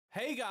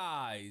Hey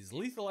guys,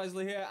 Lethal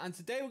Leslie here, and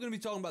today we're going to be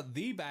talking about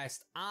the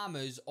best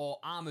armors or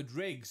armored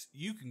rigs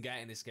you can get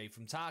in Escape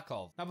from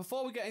Tarkov. Now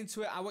before we get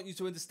into it, I want you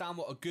to understand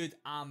what a good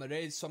armor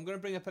is, so I'm going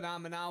to bring up an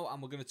armor now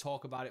and we're going to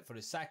talk about it for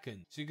a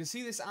second. So you can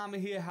see this armor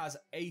here has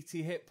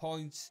 80 hit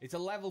points, it's a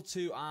level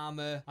 2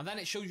 armor, and then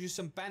it shows you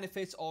some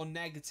benefits or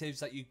negatives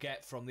that you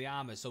get from the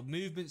armor. So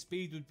movement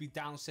speed would be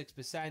down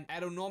 6%,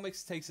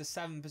 aerodynamics takes a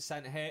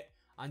 7% hit,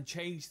 and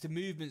change to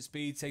movement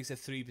speed takes a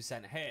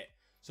 3% hit.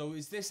 So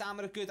is this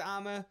armor a good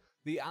armor?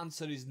 The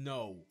answer is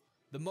no.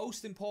 The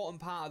most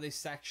important part of this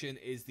section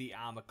is the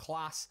armor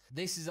class.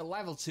 This is a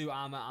level 2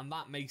 armor and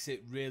that makes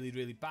it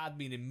really bad,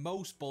 meaning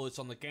most bullets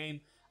on the game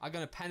are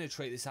going to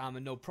penetrate this armor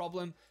no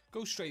problem,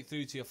 go straight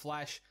through to your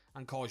flesh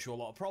and cause you a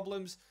lot of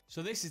problems.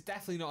 So this is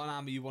definitely not an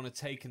armor you want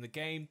to take in the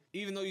game.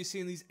 Even though you're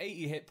seeing these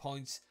 80 hit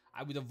points,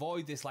 I would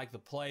avoid this like the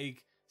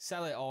plague.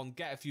 Sell it on,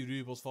 get a few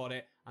rubles for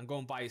it, and go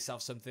and buy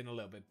yourself something a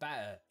little bit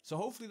better. So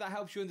hopefully that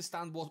helps you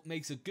understand what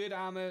makes a good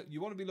armor.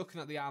 You want to be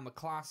looking at the armor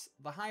class.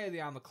 The higher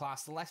the armor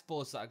class, the less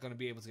bullets that are going to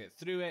be able to get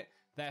through it,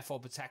 therefore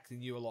protecting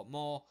you a lot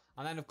more.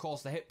 And then of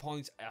course the hit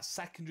points are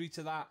secondary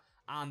to that.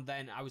 And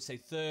then I would say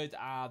third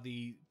are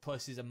the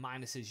pluses and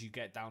minuses you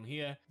get down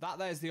here.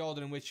 There's the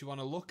order in which you want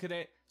to look at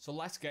it. So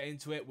let's get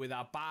into it with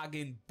our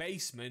bargain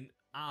basement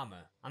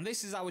armor. And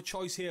this is our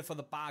choice here for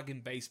the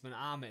bargain basement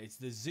armor. It's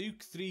the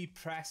Zook 3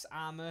 press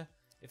armor.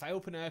 If I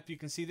open it up, you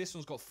can see this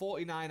one's got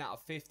 49 out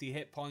of 50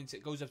 hit points.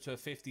 It goes up to a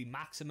 50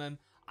 maximum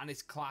and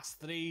it's class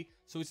 3.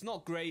 So it's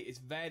not great. It's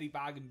very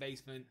bargain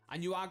basement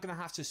and you are going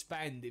to have to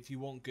spend if you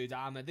want good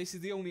armor. This is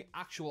the only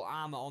actual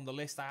armor on the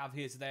list I have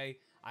here today.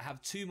 I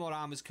have 2 more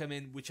armors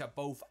coming, which are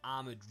both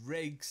armored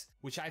rigs,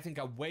 which I think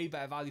are way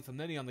better value for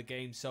money on the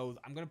game. So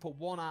I'm going to put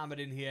one armor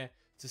in here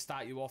to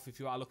start you off if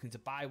you are looking to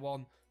buy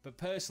one. But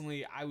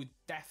personally, I would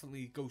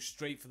definitely go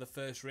straight for the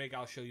first rig.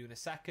 I'll show you in a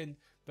second.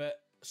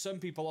 But some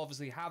people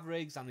obviously have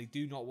rigs and they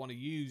do not want to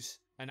use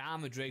an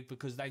armored rig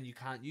because then you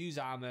can't use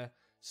armor.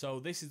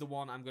 So this is the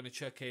one I'm going to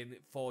chuck in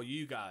for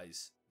you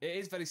guys. It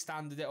is very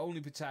standard. It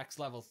only protects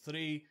level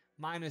 3,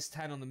 minus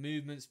 10 on the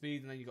movement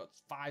speed, and then you've got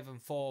 5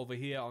 and 4 over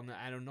here on the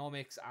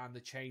aerodynamics and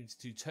the change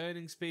to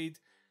turning speed.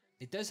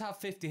 It does have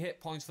 50 hit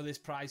points for this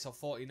price of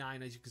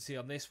 49 as you can see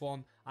on this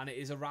one, and it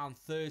is around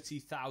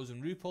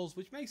 30,000 Roubles,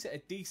 which makes it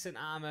a decent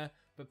armor.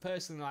 But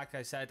personally, like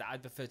I said,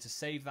 I'd prefer to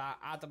save that,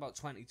 add about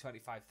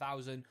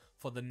 20-25,000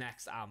 for the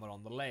next armor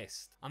on the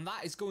list. And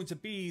that is going to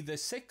be the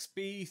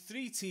 6B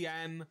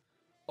 3TM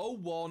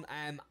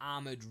 01M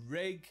armored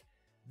rig.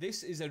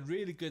 This is a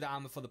really good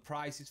armor for the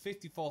price. It's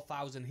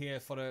 54,000 here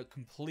for a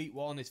complete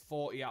one. It's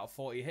 40 out of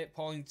 40 hit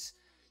points.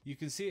 You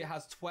can see it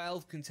has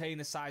 12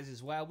 container size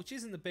as well, which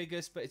isn't the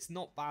biggest, but it's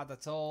not bad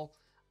at all.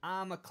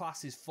 Armor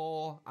class is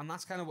 4, and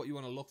that's kind of what you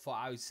want to look for,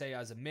 I would say,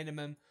 as a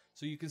minimum.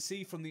 So you can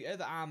see from the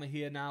other armor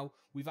here now,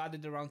 we've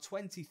added around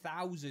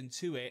 20,000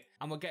 to it,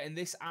 and we're getting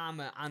this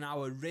armor and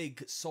our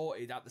rig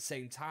sorted at the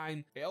same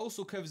time. It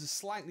also covers a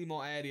slightly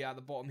more area at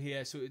the bottom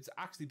here, so it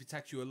actually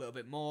protects you a little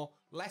bit more.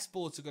 Less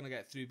bullets are going to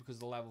get through because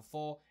of the level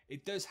 4.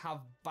 It does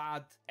have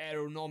bad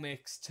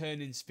aerodynamics,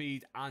 turning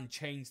speed, and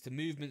change to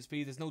movement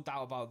speed. There's no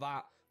doubt about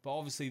that, but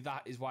obviously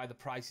that is why the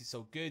price is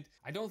so good.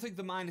 I don't think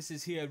the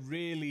minuses here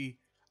really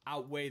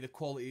outweigh the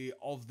quality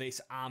of this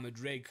armored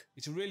rig.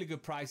 It's a really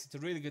good price, it's a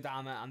really good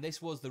armor, and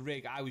this was the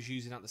rig I was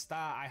using at the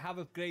start. I have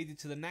upgraded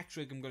to the next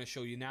rig I'm going to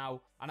show you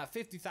now, and at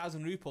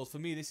 50,000 Roubles, for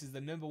me this is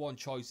the #1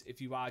 choice if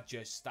you are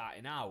just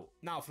starting out.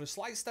 Now for a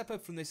slight step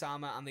up from this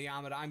armor, and the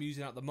armor that I'm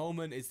using at the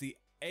moment is the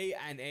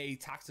ANA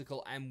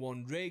Tactical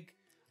M1 rig.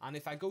 And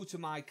if I go to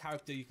my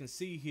character, you can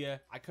see here,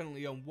 I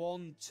currently own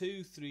 1,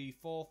 2, 3,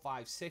 4,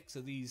 5, 6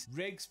 of these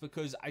rigs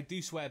because I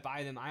do swear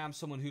by them. I am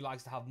someone who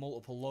likes to have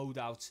multiple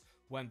loadouts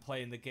when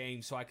playing the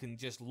game so I can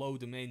just load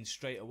them in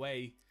straight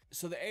away.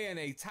 So the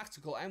ANA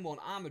Tactical M1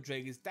 Armored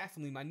Rig is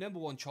definitely my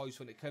 #1 choice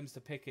when it comes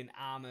to picking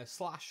armor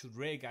slash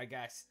rig, I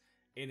guess,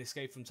 in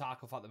Escape from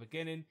Tarkov at the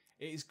beginning.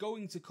 It is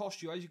going to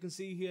cost you, as you can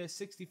see here,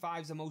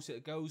 65 is the most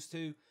it goes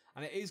to,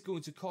 and it is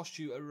going to cost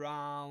you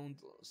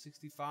around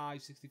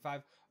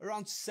 65,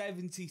 around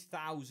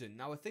 70,000.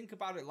 Now think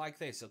about it like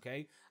this,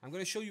 okay? I'm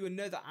going to show you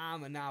another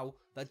armor now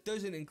that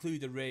doesn't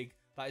include a rig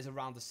that is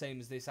around the same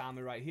as this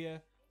armor right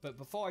here. But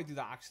before I do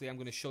that, actually, I'm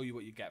going to show you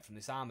what you get from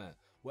this armor.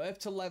 We're up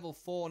to level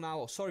 4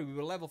 now. Oh, sorry, we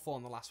were level 4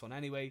 on the last one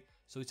anyway.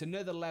 So it's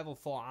another level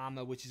 4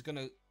 armor, which is going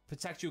to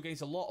protect you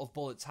against a lot of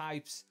bullet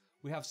types.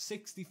 We have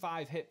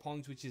 65 hit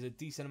points, which is a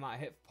decent amount of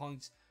hit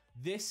points.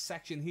 This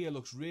section here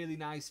looks really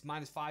nice.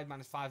 -5,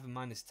 -5, and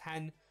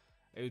 -10.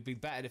 It would be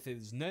better if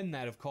there's none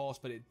there, of course,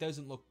 but it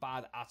doesn't look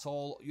bad at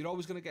all. You're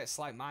always going to get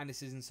slight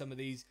minuses in some of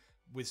these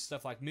with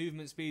stuff like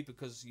movement speed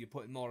because you're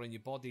putting more in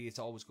your body. It's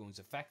always going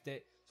to affect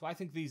it. So I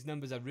think these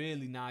numbers are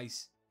really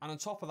nice. And on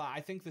top of that,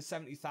 I think the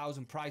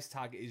 70,000 price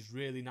tag is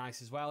really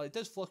nice as well. It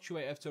does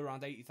fluctuate up to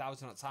around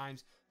 80,000 at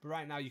times, but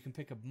right now you can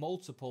pick up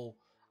multiple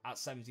at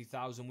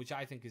 70,000, which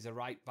I think is a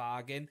right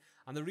bargain.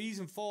 And the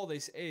reason for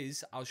this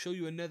is, I'll show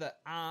you another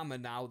armor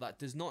now that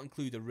does not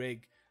include a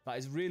rig. That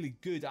is really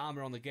good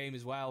armor on the game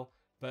as well,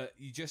 but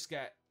you just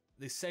get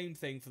the same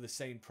thing for the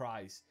same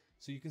price.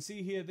 So you can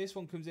see here, this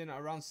one comes in at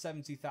around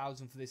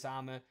 70,000 for this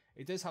armor.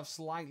 It does have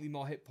slightly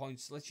more hit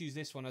points. Let's use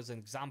this one as an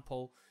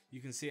example.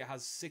 You can see it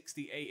has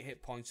 68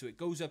 hit points, so it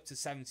goes up to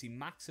 70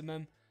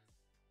 maximum.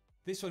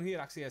 This one here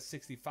actually has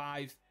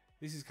 65.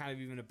 This is kind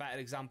of even a better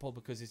example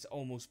because it's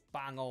almost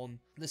bang on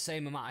the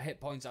same amount of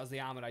hit points as the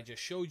armor I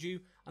just showed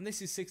you. And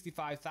this is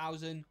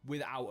 65,000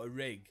 without a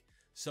rig.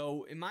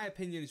 So in my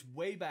opinion, it's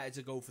way better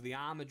to go for the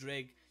armored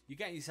rig. You're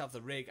getting yourself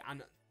the rig.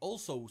 And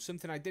also,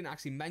 something I didn't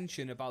actually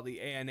mention about the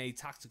ANA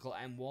Tactical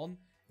M1.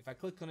 If I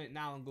click on it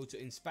now and go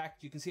to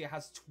inspect, you can see it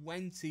has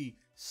 20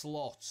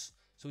 slots.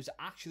 So it's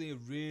actually a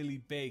really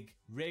big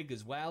rig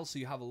as well. So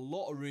you have a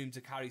lot of room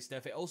to carry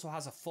stuff. It also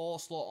has a 4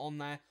 slot on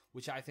there,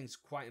 which I think is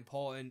quite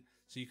important.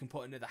 So you can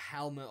put another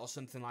helmet or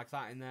something like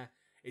that in there.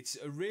 It's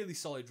a really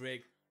solid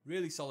rig,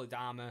 really solid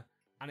armor.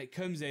 And it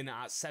comes in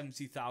at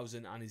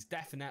 70,000 and is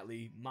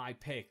definitely my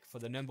pick for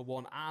the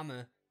 #1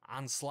 armor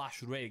and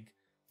 / rig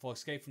for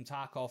Escape from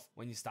Tarkov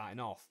when you're starting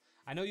off.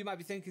 I know you might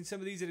be thinking some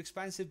of these are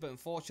expensive, but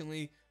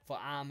unfortunately for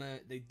armor,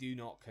 they do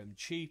not come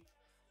cheap.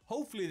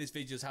 Hopefully this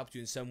video has helped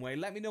you in some way.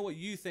 Let me know what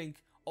you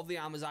think of the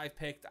armors I've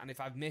picked, and if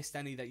I've missed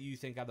any that you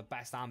think are the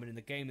best armor in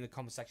the game in the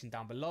comment section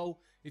down below.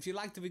 If you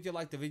liked the video,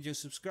 like the video,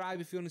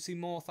 subscribe if you want to see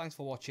more. Thanks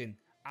for watching,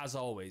 as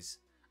always,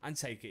 and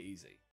take it easy.